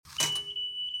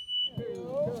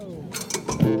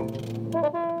Ladies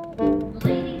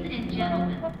and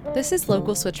gentlemen, This is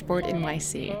Local Switchboard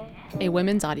NYC, a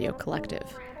women's audio collective.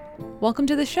 Welcome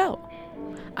to the show.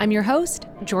 I'm your host,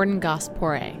 Jordan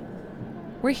Goss-Poret.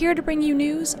 We're here to bring you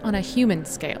news on a human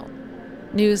scale.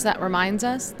 News that reminds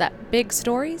us that big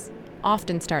stories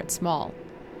often start small.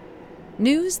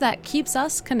 News that keeps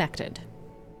us connected.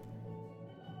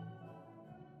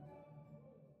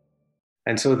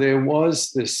 And so there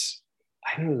was this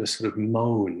sort of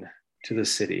moan to the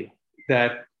city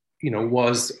that,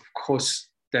 was, of course,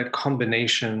 that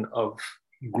combination of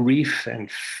grief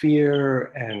and fear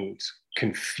and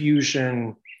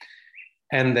confusion,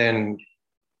 and then,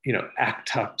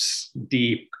 ACT UP's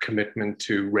deep commitment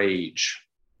to rage.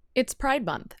 It's Pride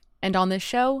Month, and on this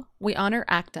show, we honor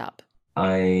ACT UP.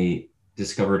 I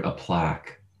discovered a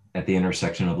plaque at the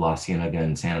intersection of La Cienega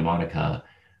and Santa Monica,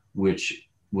 which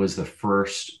was the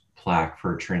first plaque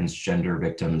for transgender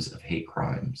victims of hate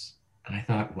crimes. And I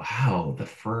thought, wow, the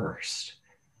first.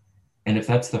 And if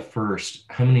that's the first,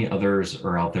 how many others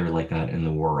are out there like that in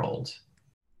the world?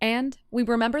 And we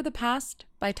remember the past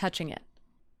by touching it.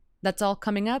 That's all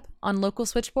coming up on Local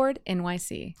Switchboard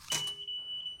NYC.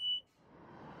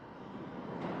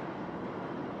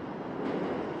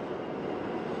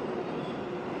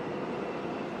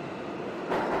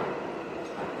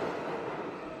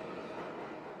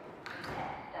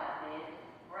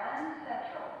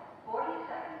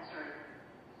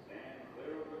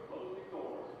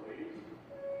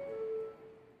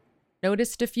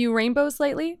 Noticed a few rainbows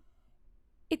lately?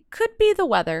 It could be the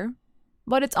weather,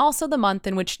 but it's also the month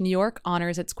in which New York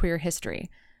honors its queer history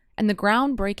and the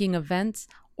groundbreaking events,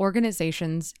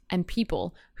 organizations, and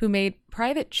people who made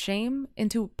private shame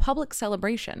into public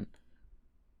celebration.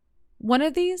 One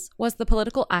of these was the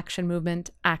political action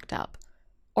movement ACT UP,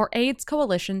 or AIDS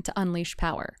Coalition to Unleash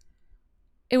Power.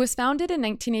 It was founded in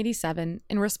 1987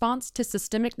 in response to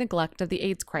systemic neglect of the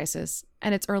AIDS crisis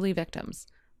and its early victims,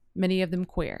 many of them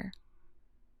queer.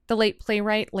 The late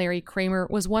playwright Larry Kramer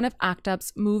was one of ACT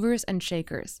UP's movers and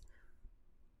shakers.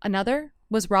 Another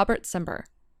was Robert Sember,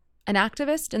 an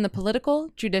activist in the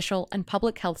political, judicial, and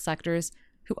public health sectors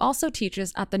who also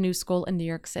teaches at the New School in New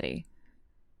York City.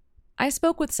 I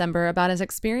spoke with Sember about his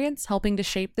experience helping to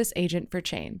shape this agent for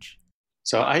change.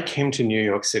 So I came to New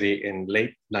York City in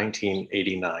late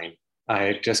 1989. I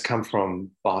had just come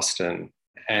from Boston,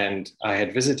 and I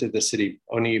had visited the city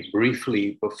only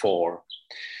briefly before.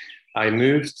 I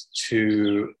moved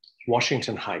to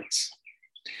Washington Heights,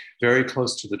 very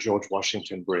close to the George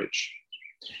Washington Bridge.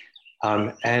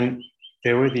 And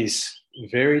there were these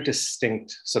very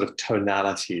distinct sort of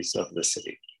tonalities of the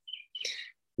city.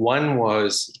 One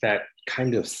was that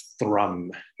kind of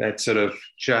thrum, that sort of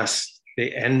just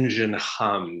the engine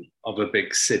hum of a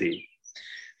big city.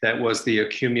 That was the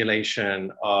accumulation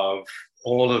of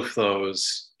all of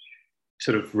those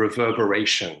sort of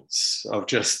reverberations of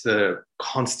just the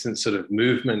constant sort of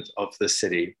movement of the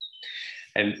city.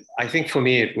 And I think for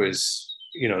me, it was,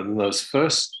 in those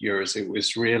first years, it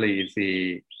was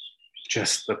really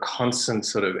just the constant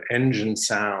sort of engine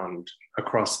sound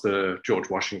across the George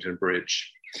Washington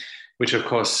Bridge, which of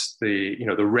course the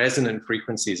resonant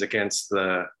frequencies against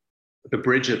the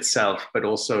bridge itself, but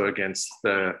also against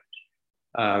the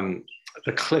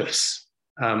cliffs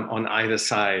on either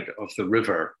side of the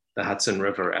river, the Hudson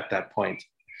River at that point.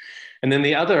 And then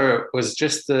the other was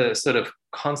just the sort of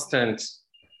constant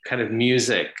kind of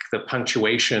music, the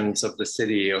punctuations of the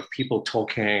city, of people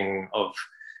talking, of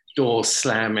doors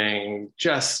slamming,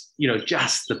 just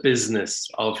the business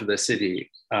of the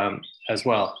city as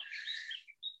well.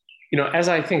 As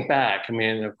I think back,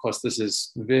 of course, this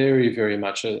is very, very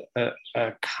much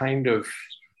a kind of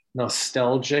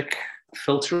nostalgic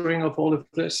filtering of all of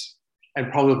this,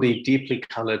 and probably deeply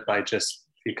colored by just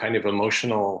the kind of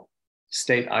emotional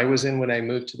state I was in when I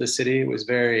moved to the city. It was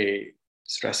very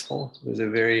stressful. It was a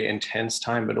very intense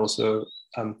time, but also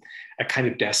a kind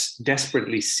of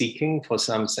desperately seeking for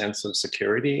some sense of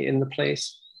security in the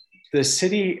place. The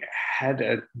city had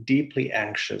a deeply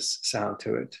anxious sound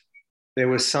to it. There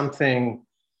was something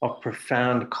of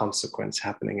profound consequence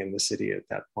happening in the city at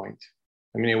that point.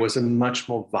 It was a much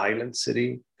more violent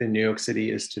city than New York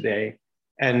City is today.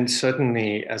 And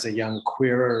certainly as a young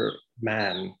queer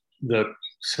man, the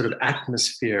sort of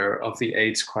atmosphere of the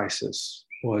AIDS crisis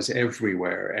was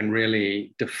everywhere and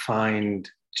really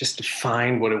defined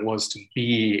what it was to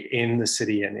be in the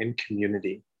city and in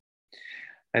community.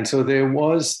 And so there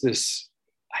was this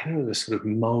sort of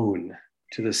moan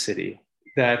to the city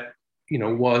that,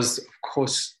 was, of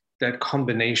course, that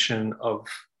combination of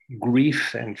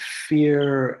grief and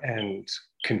fear and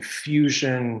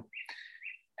confusion,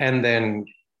 and then,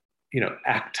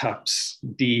 ACT UP's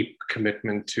deep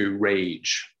commitment to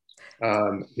rage,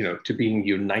 to being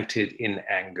united in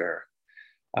anger,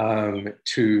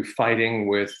 to fighting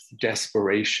with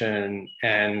desperation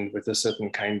and with a certain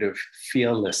kind of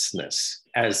fearlessness,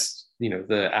 as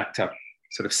the ACT UP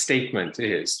sort of statement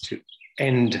is, to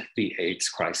end the AIDS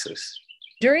crisis.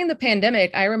 During the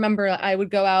pandemic, I remember I would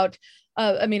go out.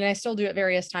 I still do at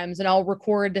various times, and I'll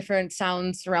record different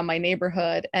sounds around my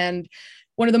neighborhood. And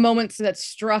one of the moments that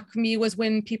struck me was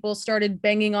when people started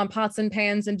banging on pots and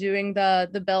pans and doing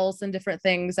the bells and different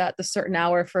things at the certain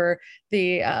hour for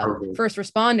the first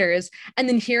responders. And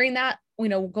then hearing that,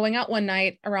 going out one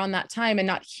night around that time and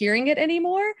not hearing it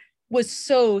anymore was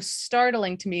so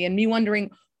startling to me, and me wondering,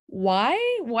 why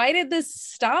did this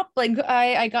stop? Like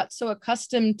I got so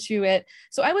accustomed to it.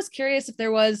 So I was curious if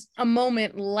there was a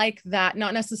moment like that,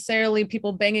 not necessarily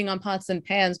people banging on pots and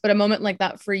pans, but a moment like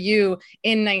that for you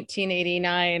in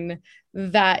 1989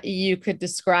 that you could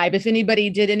describe, if anybody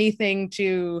did anything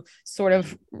to sort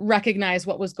of recognize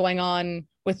what was going on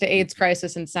with the AIDS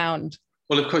crisis and sound.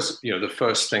 Well, of course, the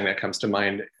first thing that comes to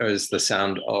mind is the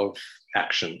sound of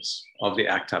actions, of the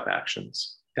ACT UP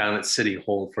actions. Down at City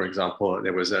Hall, for example,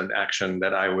 there was an action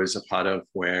that I was a part of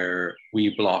where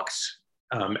we blocked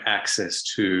access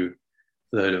to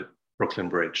the Brooklyn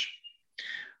Bridge.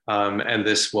 And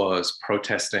this was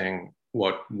protesting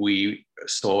what we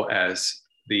saw as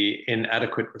the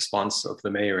inadequate response of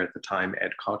the mayor at the time,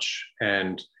 Ed Koch,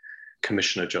 and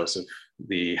Commissioner Joseph,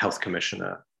 the health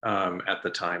commissioner at the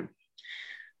time.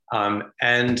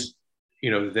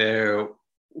 There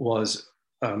was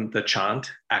the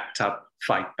chant, ACT UP,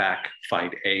 fight back,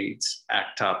 fight AIDS,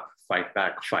 ACT UP, fight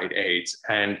back, fight AIDS.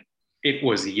 And it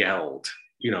was yelled,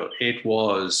 it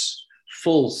was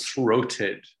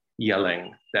full-throated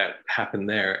yelling that happened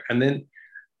there. And then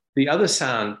the other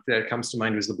sound that comes to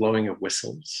mind was the blowing of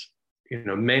whistles.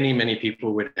 Many, many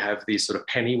people would have these sort of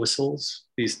penny whistles,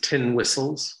 these tin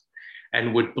whistles,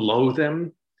 and would blow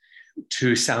them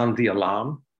to sound the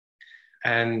alarm.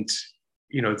 And,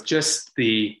 just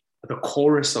the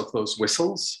chorus of those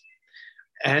whistles.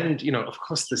 And, of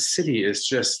course, the city is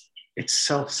just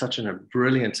itself such a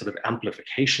brilliant sort of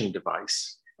amplification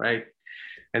device, right?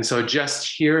 And so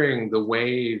just hearing the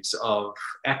waves of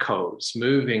echoes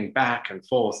moving back and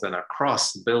forth and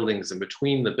across the buildings and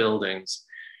between the buildings,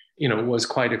 was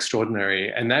quite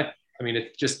extraordinary. And that,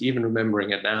 it just even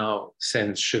remembering it now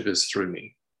sends shivers through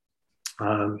me.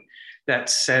 That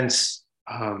sense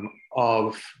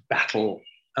of battle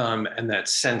and that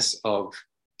sense of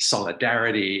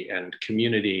solidarity and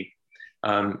community,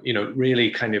 really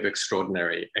kind of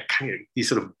extraordinary, these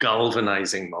sort of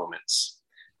galvanizing moments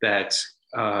that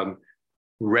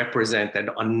represent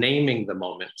and are naming the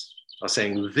moment, are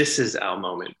saying this is our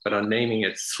moment, but are naming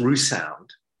it through sound.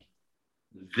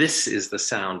 This is the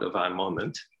sound of our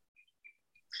moment.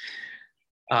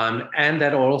 And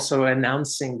that are also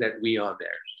announcing that we are there.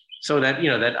 So that,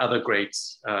 that other great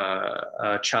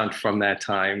chant from that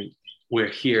time, we're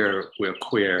here, we're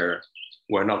queer,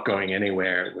 we're not going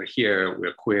anywhere, we're here,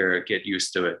 we're queer, get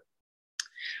used to it.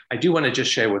 I do want to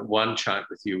just share one chant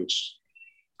with you, which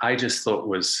I just thought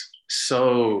was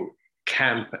so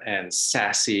camp and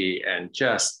sassy and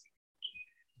just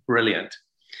brilliant.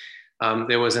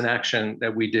 There was an action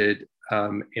that we did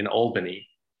in Albany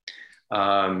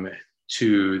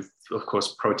to, of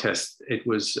course, protest. It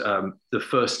was the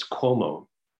first Cuomo,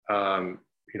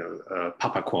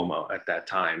 Papa Cuomo at that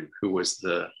time, who was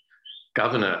the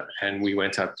governor, and we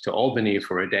went up to Albany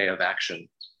for a day of action.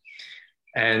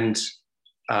 And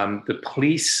the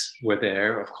police were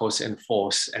there, of course, in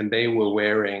force, and they were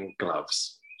wearing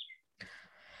gloves,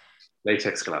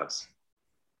 latex gloves.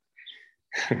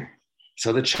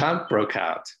 So the chant broke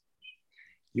out.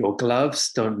 Your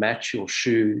gloves don't match your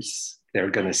shoes. They're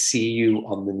going to see you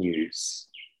on the news.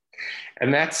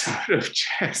 And that's sort of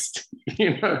just,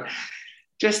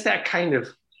 just that kind of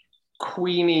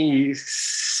queenie,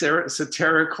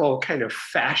 satirical kind of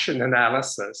fashion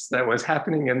analysis that was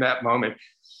happening in that moment.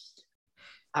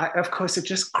 Of course, it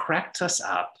just cracked us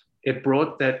up. It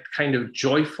brought that kind of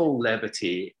joyful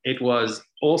levity. It was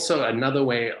also another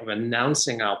way of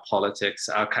announcing our politics,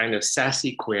 our kind of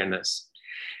sassy queerness.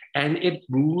 And it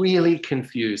really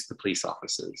confused the police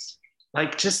officers.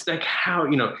 Just like how,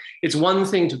 it's one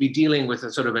thing to be dealing with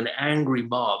a sort of an angry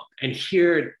mob. And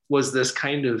here it was this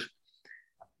kind of,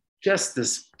 just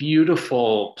this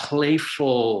beautiful,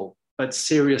 playful, but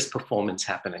serious performance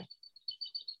happening.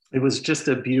 It was just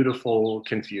a beautiful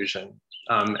confusion.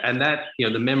 And that,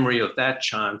 the memory of that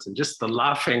chant and just the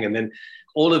laughing and then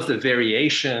all of the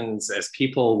variations as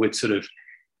people would sort of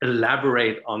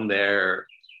elaborate on their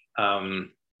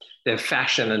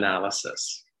fashion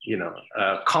analysis.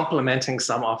 complimenting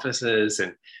some officers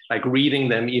and like reading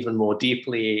them even more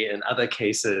deeply in other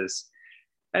cases.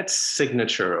 That's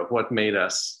signature of what makes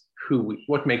us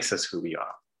who we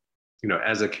are,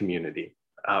 as a community.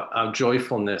 Our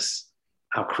joyfulness,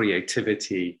 our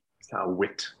creativity, our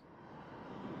wit.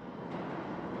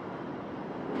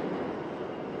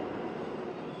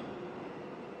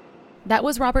 That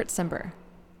was Robert Cimber.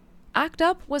 ACT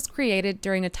UP was created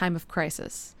during a time of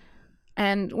crisis.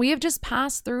 And we have just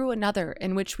passed through another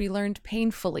in which we learned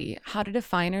painfully how to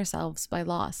define ourselves by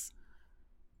loss.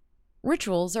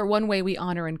 Rituals are one way we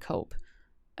honor and cope,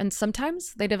 and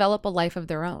sometimes they develop a life of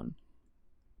their own.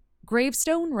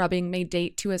 Gravestone rubbing may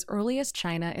date to as early as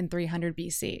China in 300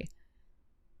 BC.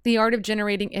 The art of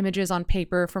generating images on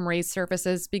paper from raised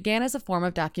surfaces began as a form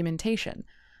of documentation,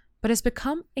 but has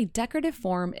become a decorative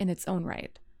form in its own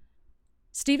right.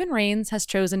 Stephen Rains has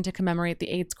chosen to commemorate the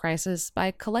AIDS crisis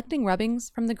by collecting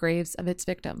rubbings from the graves of its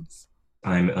victims.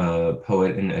 I'm a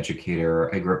poet and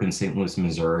educator. I grew up in St. Louis,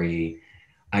 Missouri.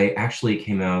 I actually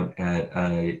came out at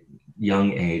a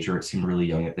young age, or it seemed really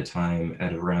young at the time,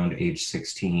 at around age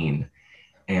 16.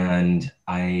 And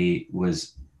I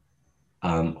was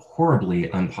horribly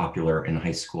unpopular in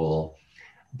high school,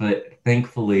 but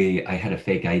thankfully I had a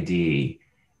fake ID,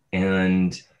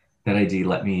 and that ID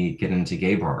let me get into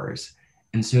gay bars.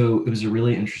 And so it was a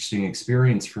really interesting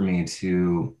experience for me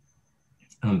to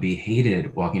be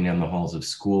hated walking down the halls of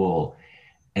school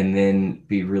and then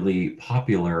be really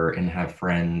popular and have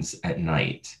friends at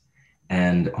night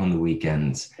and on the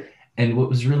weekends. And what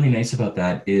was really nice about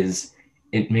that is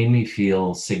it made me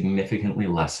feel significantly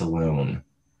less alone.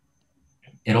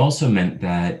 It also meant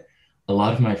that a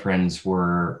lot of my friends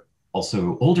were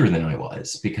also older than I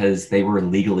was because they were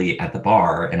legally at the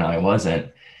bar and I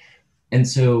wasn't. And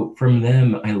so from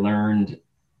them, I learned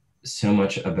so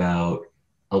much about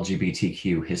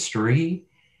LGBTQ history,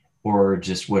 or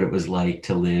just what it was like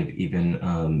to live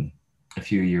even a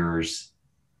few years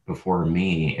before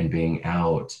me and being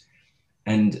out.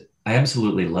 And I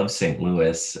absolutely love St.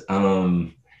 Louis.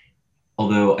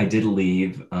 Although I did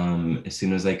leave as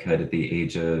soon as I could at the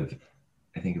age of,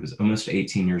 I think it was almost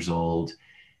 18 years old.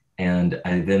 And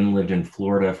I then lived in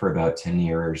Florida for about 10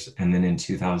 years. And then in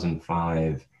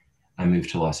 2005, I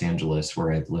moved to Los Angeles,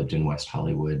 where I've lived in West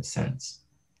Hollywood since.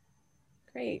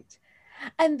 Great.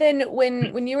 And then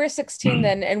when you were 16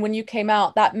 then, and when you came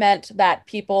out, that meant that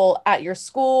people at your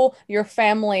school, your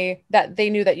family, that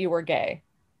they knew that you were gay.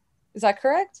 Is that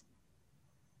correct?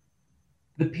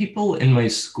 The people in my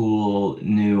school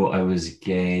knew I was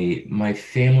gay. My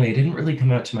family, didn't really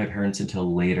come out to my parents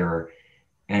until later.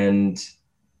 And,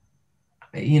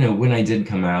 when I did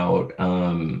come out,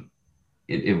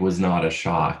 it was not a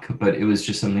shock, but it was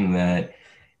just something that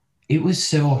it was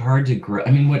so hard to grow.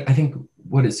 I mean,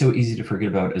 what is so easy to forget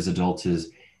about as adults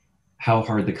is how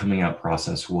hard the coming out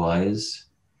process was.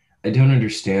 I don't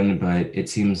understand, but it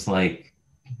seems like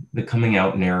the coming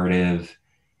out narrative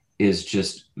is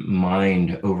just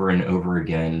mined over and over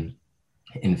again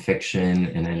in fiction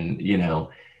and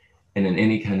in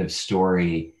any kind of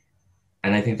story.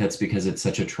 And I think that's because it's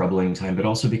such a troubling time, but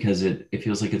also because it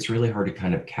feels like it's really hard to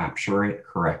kind of capture it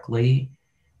correctly.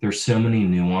 There's so many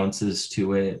nuances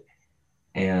to it.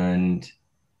 And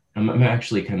I'm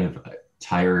actually kind of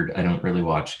tired. I don't really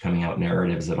watch coming out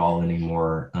narratives at all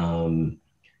anymore.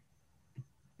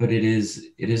 But it is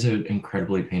an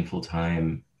incredibly painful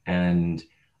time. And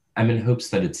I'm in hopes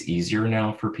that it's easier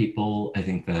now for people. I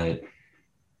think that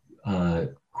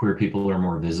queer people are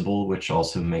more visible, which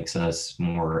also makes us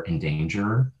more in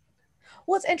danger.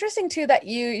 Well, it's interesting too that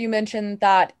you mentioned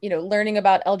that, learning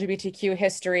about LGBTQ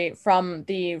history from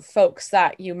the folks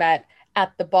that you met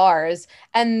at the bars.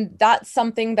 And that's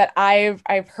something that I've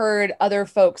heard other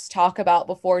folks talk about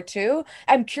before too.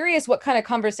 I'm curious what kind of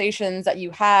conversations that you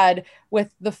had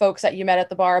with the folks that you met at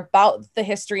the bar about the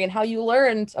history and how you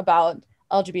learned about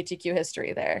LGBTQ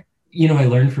history there. I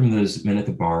learned from those men at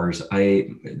the bars.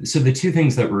 So the two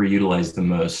things that were utilized the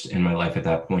most in my life at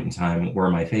that point in time were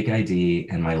my fake ID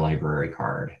and my library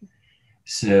card.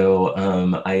 So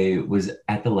I was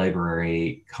at the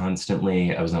library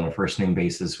constantly. I was on a first name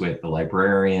basis with the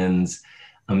librarians.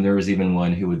 There was even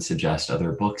one who would suggest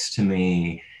other books to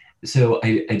me. So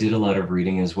I did a lot of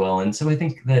reading as well. And so I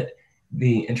think that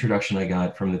the introduction I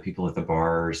got from the people at the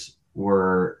bars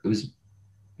it was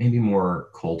maybe more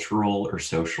cultural or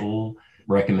social,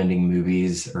 recommending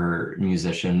movies or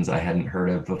musicians I hadn't heard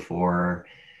of before.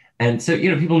 And so,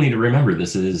 people need to remember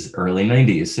this is early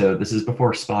 90s. So this is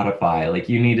before Spotify. Like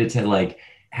you needed to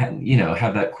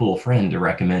have that cool friend to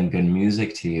recommend good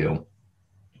music to you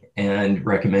and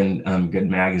recommend good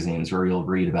magazines where you'll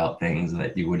read about things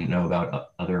that you wouldn't know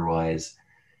about otherwise.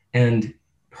 And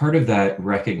part of that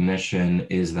recognition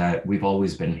is that we've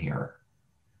always been here.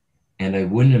 And I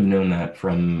wouldn't have known that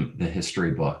from the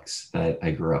history books that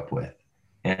I grew up with.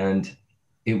 And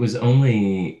it was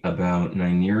only about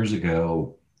 9 years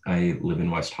ago. I live in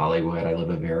West Hollywood. I live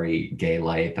a very gay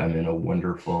life. I'm in a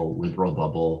wonderful liberal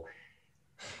bubble.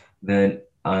 That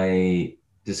I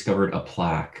discovered a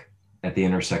plaque at the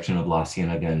intersection of La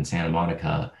Cienega and Santa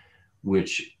Monica,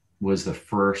 which was the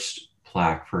first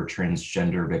plaque for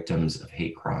transgender victims of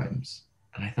hate crimes.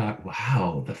 And I thought,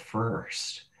 wow, the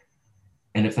first.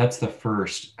 And if that's the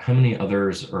first, how many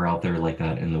others are out there like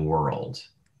that in the world?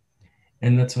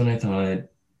 And that's when I thought,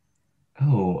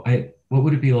 oh, what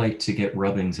would it be like to get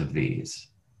rubbings of these?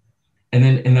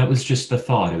 And that was just the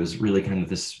thought. It was really kind of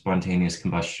this spontaneous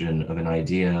combustion of an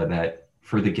idea that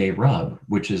for the Gay Rub,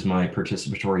 which is my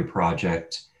participatory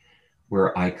project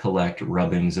where I collect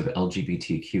rubbings of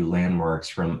LGBTQ landmarks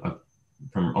from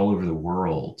all over the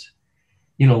world.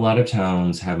 A lot of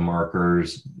towns have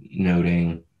markers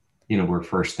noting, where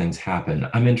first things happen.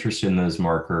 I'm interested in those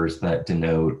markers that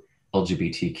denote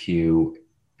LGBTQ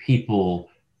people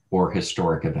or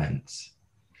historic events.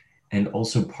 And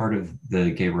also part of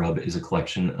the Gay Rub is a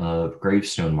collection of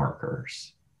gravestone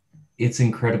markers. It's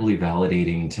incredibly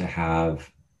validating to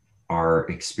have our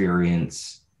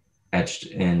experience etched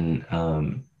in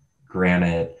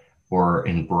granite or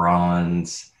in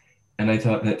bronze. And I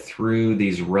thought that through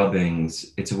these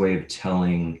rubbings, it's a way of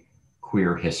telling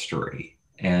queer history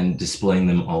and displaying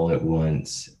them all at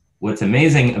once. What's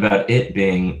amazing about it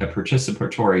being a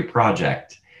participatory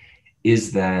project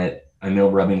is that I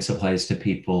mail rubbing supplies to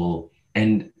people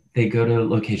and they go to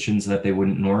locations that they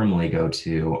wouldn't normally go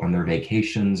to on their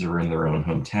vacations or in their own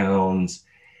hometowns.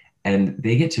 And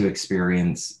they get to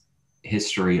experience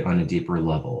history on a deeper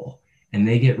level. And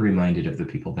they get reminded of the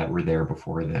people that were there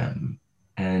before them.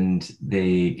 And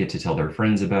they get to tell their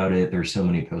friends about it. There's so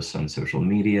many posts on social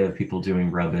media of people doing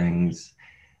rubbings.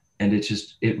 And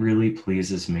it really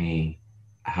pleases me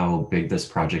how big this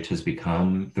project has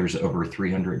become. There's over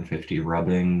 350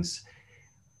 rubbings.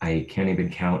 I can't even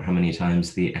count how many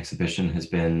times the exhibition has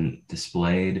been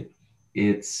displayed.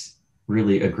 It's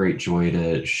really a great joy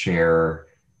to share,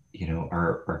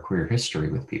 our queer history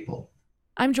with people.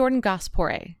 I'm Jordan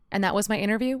Gaspore, and that was my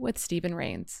interview with Stephen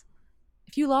Rains.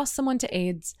 If you lost someone to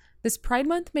AIDS, this Pride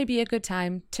Month may be a good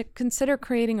time to consider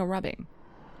creating a rubbing.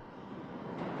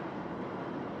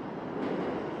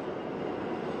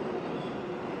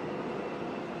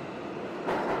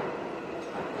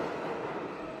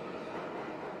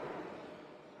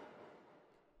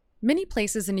 Many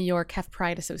places in New York have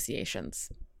pride associations.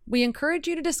 We encourage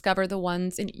you to discover the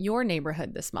ones in your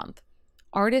neighborhood this month.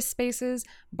 Artist spaces,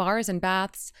 bars and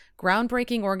baths,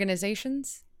 groundbreaking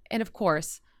organizations, and of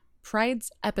course, Pride's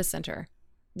epicenter,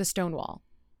 the Stonewall.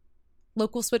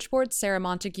 Local switchboard Sarah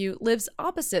Montague lives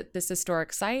opposite this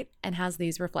historic site and has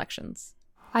these reflections.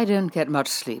 I don't get much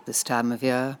sleep this time of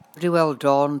year. Pretty well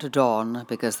dawn to dawn,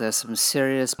 because there's some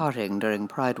serious partying during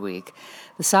Pride Week.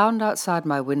 The sound outside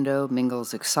my window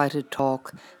mingles excited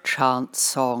talk, chants,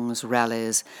 songs,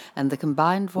 rallies, and the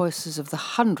combined voices of the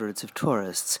hundreds of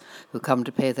tourists who come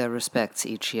to pay their respects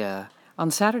each year. On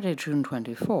Saturday, June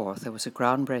 24th, there was a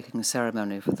groundbreaking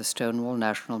ceremony for the Stonewall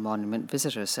National Monument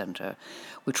Visitor Center,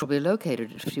 which will be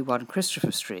located at 51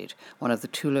 Christopher Street, one of the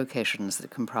two locations that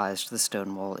comprised the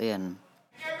Stonewall Inn.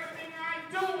 Everything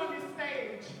I do on this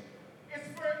stage is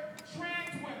for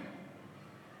trans women.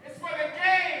 It's for the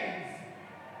gays.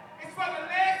 It's for the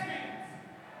lesbians.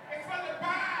 It's for the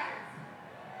bis.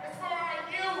 It's for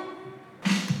our youth.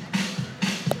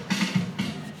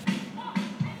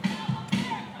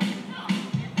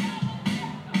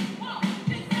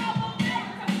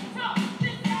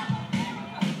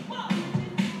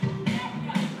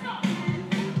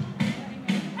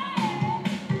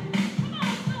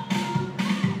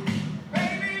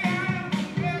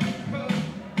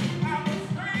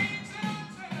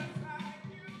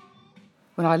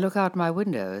 When I look out my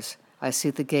windows, I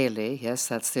see the gaily, yes,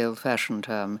 that's the old-fashioned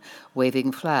term,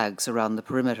 waving flags around the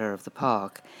perimeter of the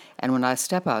park, and when I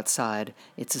step outside,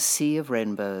 it's a sea of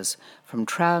rainbows. From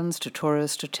trans to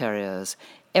tourists to terriers,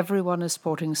 everyone is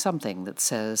sporting something that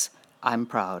says, "I'm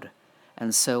proud,"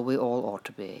 and so we all ought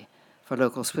to be. For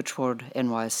Local Switchboard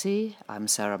NYC, I'm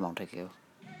Sarah Montague.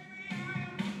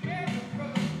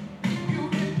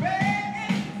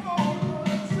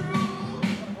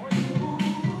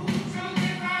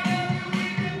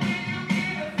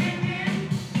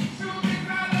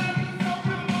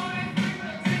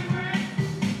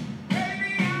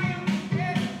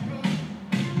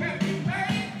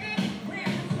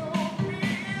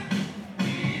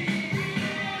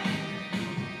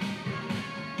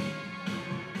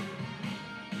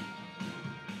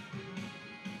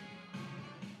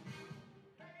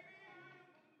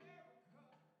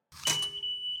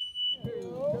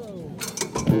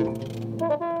 Ladies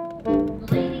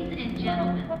and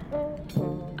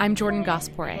gentlemen, I'm Jordan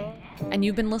Gospore, and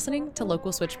you've been listening to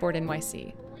Local Switchboard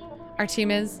NYC. Our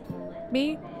team is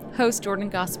me, host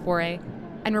Jordan Gospore,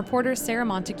 and reporters Sarah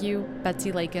Montague,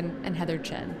 Betsy Lakin, and Heather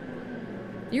Chin.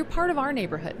 You're part of our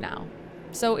neighborhood now.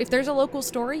 So if there's a local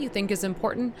story you think is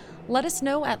important, let us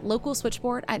know at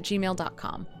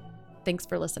localswitchboard@gmail.com. Thanks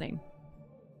for listening.